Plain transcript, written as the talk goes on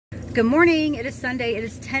Good morning. It is Sunday. It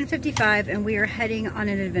is 10:55 and we are heading on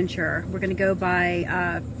an adventure. We're going to go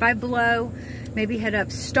by Five Below, maybe head up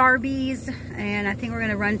Starbucks, and I think we're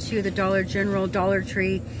going to run to the Dollar General, Dollar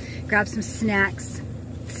Tree, grab some snacks,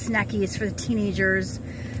 snackies for the teenagers,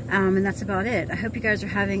 and that's about it. I hope you guys are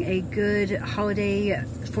having a good holiday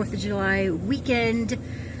 4th of July weekend.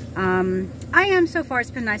 I am so far. It's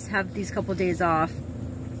been nice to have these couple of days off.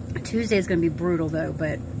 Tuesday is going to be brutal though,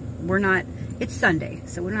 but we're not. It's Sunday,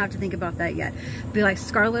 so we don't have to think about that yet. Be like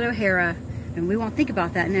Scarlett O'Hara, and we won't think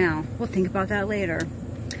about that now. We'll think about that later.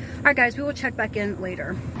 All right, guys, we will check back in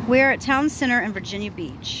later. We're at Town Center in Virginia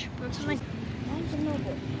Beach.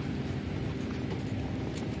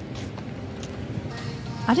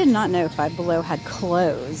 I did not know Five Below had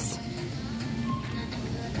clothes.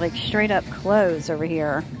 Like straight up clothes over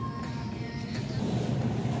here.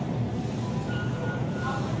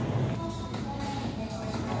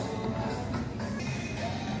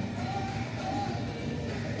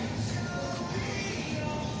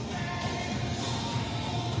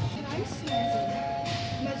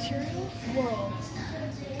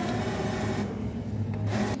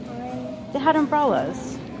 They had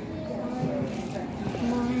umbrellas.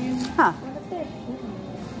 Huh.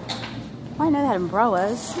 I know they had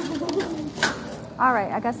umbrellas. All right,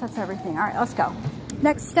 I guess that's everything. All right, let's go.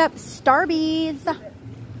 Next step, Starbucks.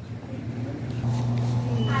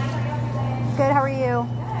 Good, how are you?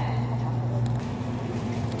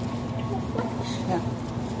 Yeah.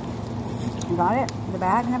 You got it? The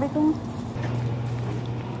bag and everything?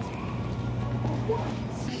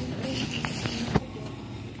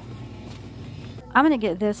 I'm gonna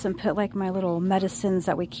get this and put like my little medicines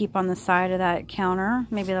that we keep on the side of that counter.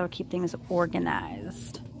 Maybe that'll keep things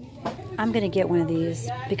organized. I'm gonna get one of these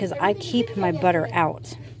because I keep my butter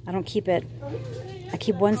out. I don't keep it, I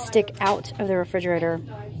keep one stick out of the refrigerator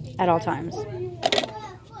at all times.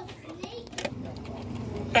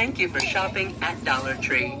 Thank you for shopping at Dollar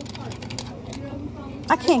Tree.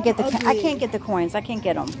 I can't get the coins. I can't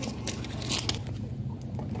get them.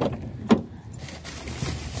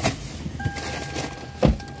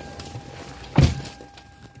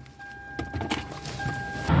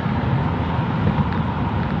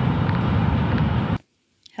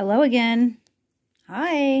 Hello again.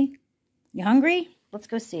 Hi. You hungry? Let's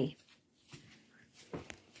go see.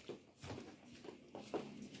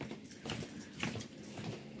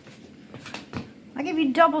 I gave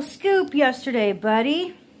you double scoop yesterday,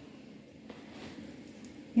 buddy.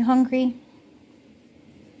 You hungry?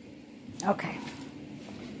 Okay.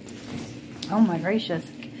 Oh my gracious.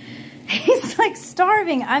 He's like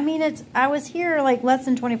starving. I mean, I was here like less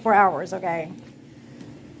than 24 hours, okay?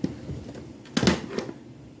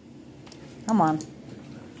 Come on.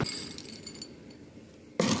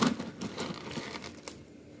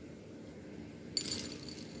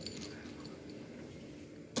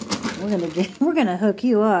 We're gonna hook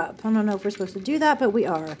you up. I don't know if we're supposed to do that, but we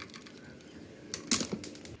are.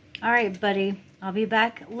 All right, buddy. I'll be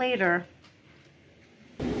back later.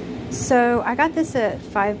 So I got this at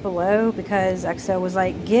Five Below because XO was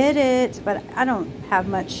like, get it, but I don't have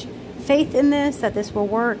much faith in this, that this will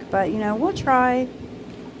work, but you know, we'll try.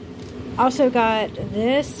 Also got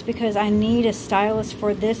this because I need a stylus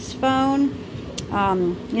for this phone.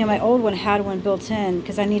 You know, my old one had one built in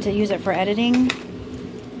because I need to use it for editing.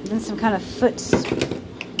 Then some kind of foot,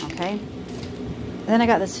 okay. And then I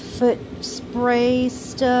got this foot spray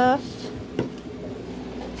stuff.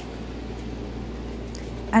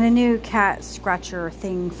 And a new cat scratcher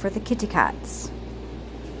thing for the kitty cats.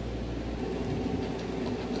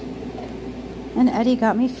 And Eddie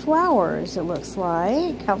got me flowers, it looks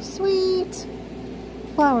like. How sweet.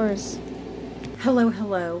 Flowers. Hello,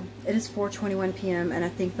 hello. It is 4:21 p.m. and I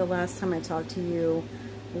think the last time I talked to you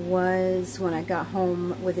was when I got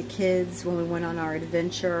home with the kids when we went on our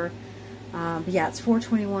adventure. But yeah, it's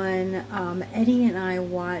 4:21. Eddie and I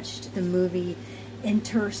watched the movie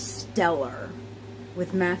Interstellar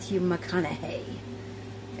with Matthew McConaughey.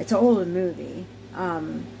 It's an older movie.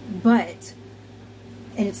 But,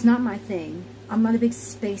 and it's not my thing. I'm not a big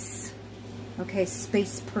space, okay,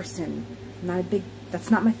 space person. I'm not a big, that's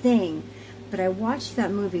not my thing. But I watched that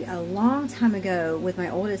movie a long time ago with my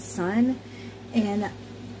oldest son, and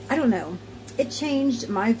I don't know, it changed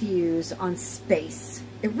my views on space.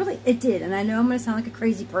 It did, and I know I'm going to sound like a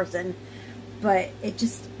crazy person, but it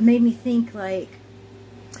just made me think like,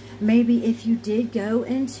 maybe if you did go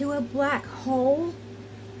into a black hole,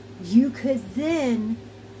 you could then,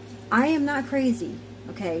 I am not crazy,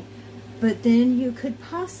 okay, but then you could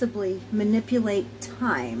possibly manipulate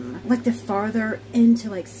time, like the farther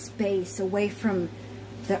into like space, away from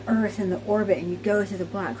the Earth in the orbit and you go through the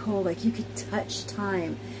black hole, like you could touch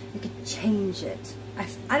time, you could change it.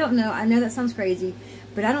 I don't know. I know that sounds crazy,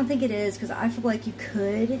 but I don't think it is, because I feel like you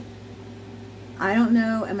could. I don't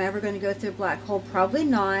know. Am I ever going to go through a black hole? Probably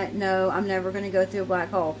not. No, I'm never going to go through a black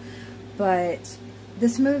hole. But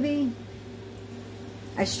this movie,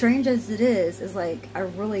 as strange as it is like, I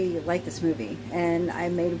really like this movie. And I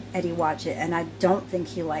made Eddie watch it, and I don't think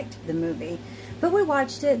he liked the movie. But we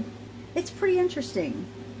watched it. It's pretty interesting.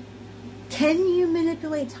 Can you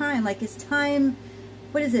manipulate time? Like, is time,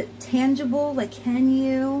 what is it, tangible? Like, can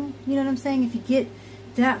you know what I'm saying? If you get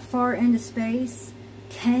that far into space,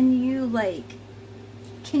 can you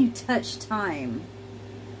touch time?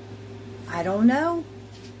 I don't know.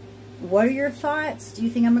 What are your thoughts? Do you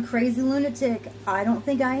think I'm a crazy lunatic? I don't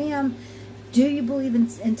think I am. Do you believe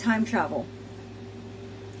in time travel?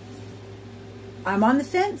 I'm on the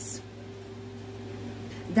fence.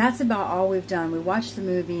 That's about all we've done. We watched the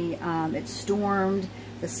movie. It stormed.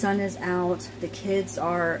 The sun is out. The kids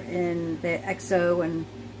are in the XO, and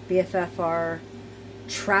BFF are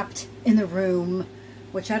trapped in the room,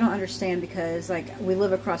 which I don't understand, because like, we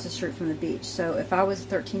live across the street from the beach. So if I was a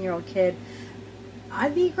 13-year-old kid,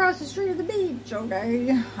 I'd be across the street of the beach,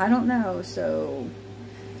 okay? I don't know. So,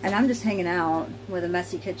 and I'm just hanging out with a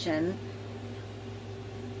messy kitchen,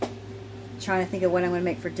 trying to think of what I'm going to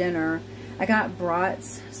make for dinner. I got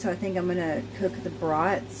brats, so I think I'm going to cook the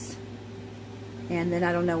brats. And then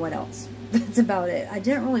I don't know what else. That's about it. I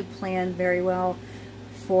didn't really plan very well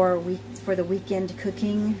for the weekend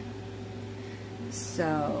cooking.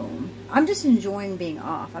 So I'm just enjoying being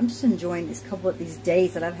off. I'm just enjoying these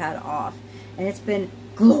days that I've had off. And it's been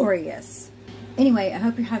glorious. Anyway, I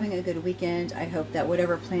hope you're having a good weekend. I hope that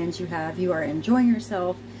whatever plans you have, you are enjoying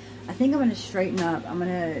yourself. I think I'm going to straighten up. I'm going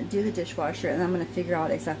to do the dishwasher, and I'm going to figure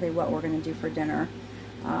out exactly what we're going to do for dinner.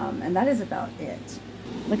 And that is about it.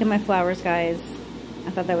 Look at my flowers, guys. I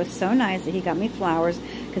thought that was so nice that he got me flowers,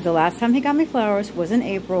 because the last time he got me flowers was in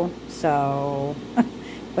April. So,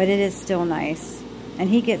 but it is still nice. And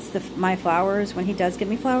he gets my flowers, when he does get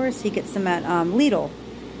me flowers, he gets them at Lidl.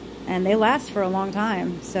 And they last for a long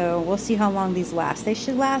time. So we'll see how long these last. They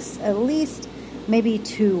should last at least maybe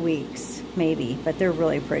 2 weeks, maybe. But they're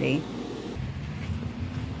really pretty.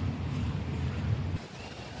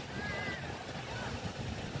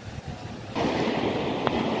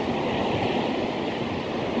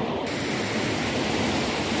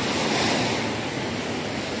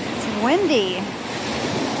 It's windy.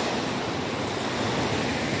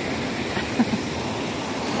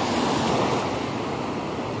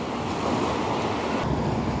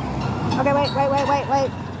 Okay,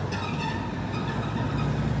 wait.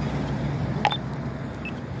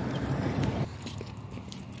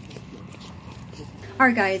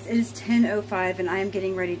 Alright guys, it is 10:05 and I am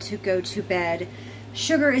getting ready to go to bed.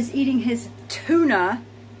 Sugar is eating his tuna,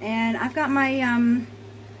 and I've got my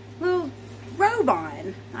little robe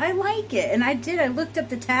on. I like it, and I looked up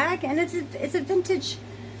the tag, and it's a vintage,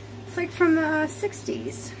 it's like from the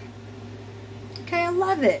 60s. Okay, I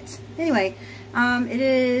love it. Anyway, it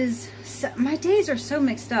is, my days are so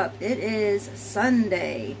mixed up. It is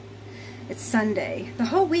Sunday. It's Sunday. The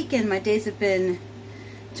whole weekend my days have been,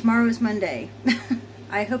 tomorrow is Monday.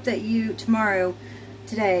 I hope that you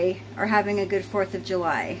today are having a good 4th of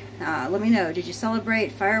July. Let me know, did you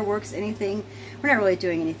celebrate fireworks, anything? We're not really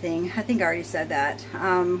doing anything. I think I already said that.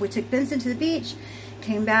 We took Benson to the beach,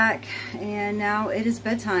 came back, and now it is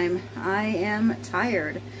bedtime. I am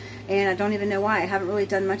tired. And I don't even know why. I haven't really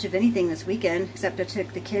done much of anything this weekend, except I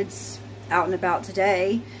took the kids out and about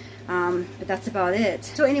today. But that's about it.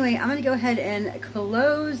 So anyway, I'm going to go ahead and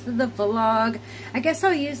close the vlog. I guess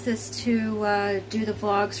I'll use this to do the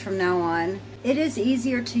vlogs from now on. It is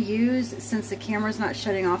easier to use since the camera's not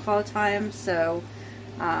shutting off all the time. So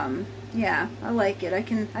yeah, I like it. I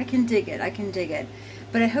can dig it. I can dig it.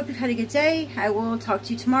 But I hope you've had a good day. I will talk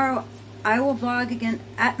to you tomorrow. I will vlog again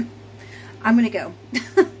I'm going to go.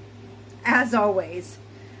 As always,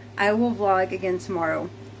 I will vlog again tomorrow.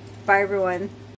 Bye, everyone.